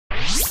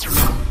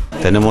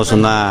tenemos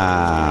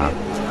una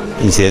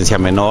incidencia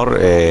menor,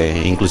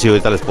 inclusive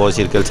ahorita les puedo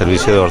decir que el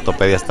servicio de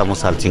ortopedia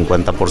estamos al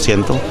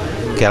 50%,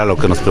 que era lo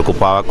que nos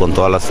preocupaba con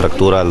todas las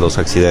fracturas, los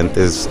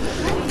accidentes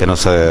que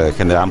nos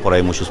generaban por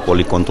ahí muchos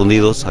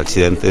policontundidos,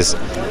 accidentes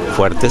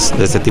fuertes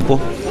de este tipo,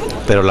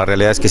 pero la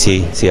realidad es que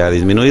sí ha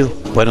disminuido.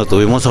 Bueno,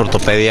 tuvimos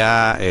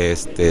ortopedia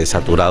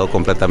saturado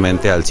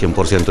completamente al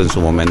 100% en su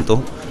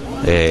momento.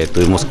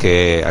 Tuvimos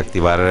que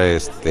activar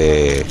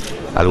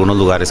algunos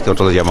lugares que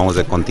nosotros llamamos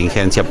de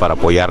contingencia para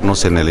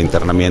apoyarnos en el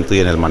internamiento y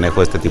en el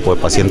manejo de este tipo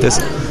de pacientes,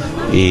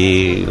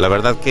 y la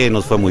verdad que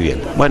nos fue muy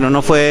bien. Bueno,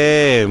 no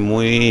fue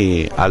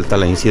muy alta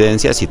la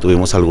incidencia, sí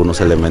tuvimos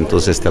algunos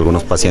elementos,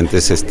 algunos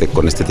pacientes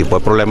con este tipo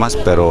de problemas,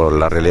 pero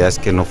la realidad es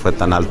que no fue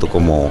tan alto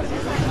como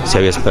se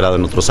había esperado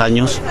en otros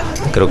años.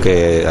 Creo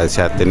que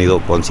se ha tenido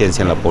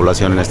conciencia en la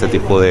población en este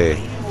tipo de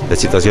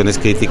situaciones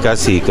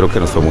críticas y creo que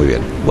nos fue muy bien.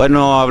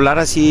 Bueno, hablar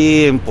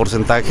así en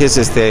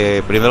porcentajes,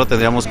 primero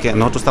tendríamos que,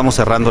 nosotros estamos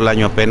cerrando el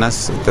año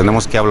apenas,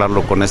 tenemos que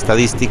hablarlo con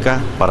estadística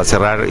para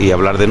cerrar y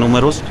hablar de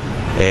números.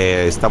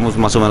 Estamos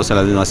más o menos en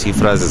las mismas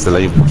cifras desde el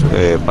año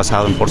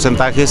pasado en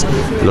porcentajes,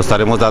 lo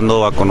estaremos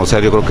dando a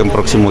conocer yo creo que en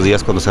próximos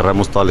días cuando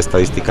cerremos toda la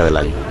estadística del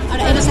año.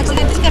 Ahora, ¿en los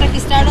accidentes que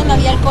registraron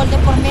había alcohol de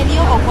por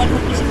medio o cuál fue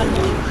el principal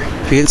motivo?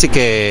 Fíjense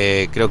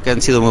que creo que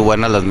han sido muy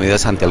buenas las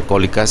medidas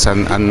antialcohólicas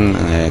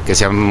que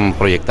se han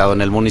proyectado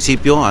en el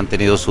municipio, han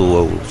tenido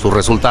su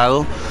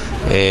resultado,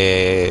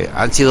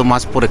 han sido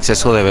más por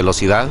exceso de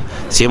velocidad.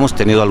 Sí hemos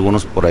tenido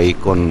algunos por ahí,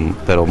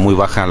 pero muy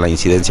baja la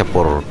incidencia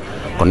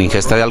con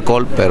ingesta de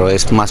alcohol, pero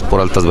es más por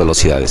altas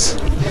velocidades.